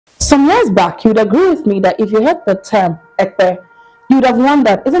Some years back, you would agree with me that if you heard the term Ekpe, you would have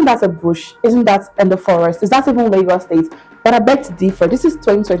wondered, isn't that a bush? Isn't that in the forest? Is that even Lagos State? But I beg to differ. This is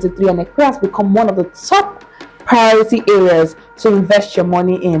 2023 and Ekpe has become one of the top priority areas to invest your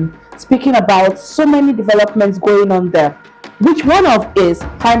money in. Speaking about so many developments going on there, which one of is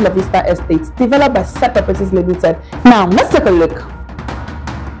Prime Vista Estates, developed by Set Properties Limited. Now, let's take a look.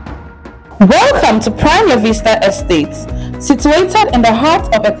 Welcome to Prime Vista Estates, situated in the heart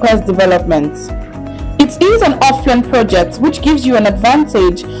of Ekpe's development. It is an off-plan project which gives you an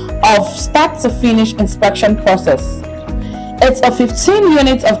advantage of start to finish inspection process. It's a 15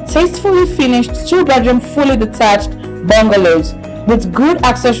 units of tastefully finished 2-bedroom fully detached bungalows with good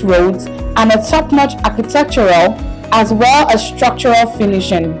access roads and a top-notch architectural as well as structural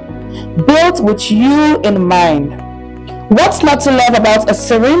finishing, built with you in mind. What's not to love about a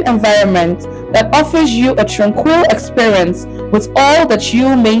serene environment that offers you a tranquil experience with all that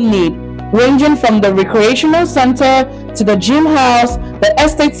you may need, ranging from the recreational center to the gym house, the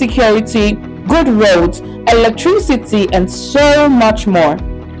estate security, good roads, electricity, and so much more.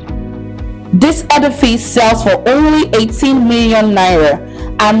 This edifice sells for only 18 million naira,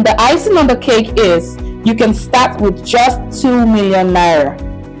 and the icing on the cake is you can start with just 2 million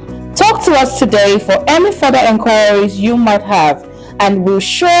naira. Talk to us today for any further inquiries you might have, and we'll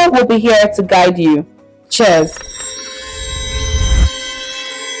be here to guide you. Cheers.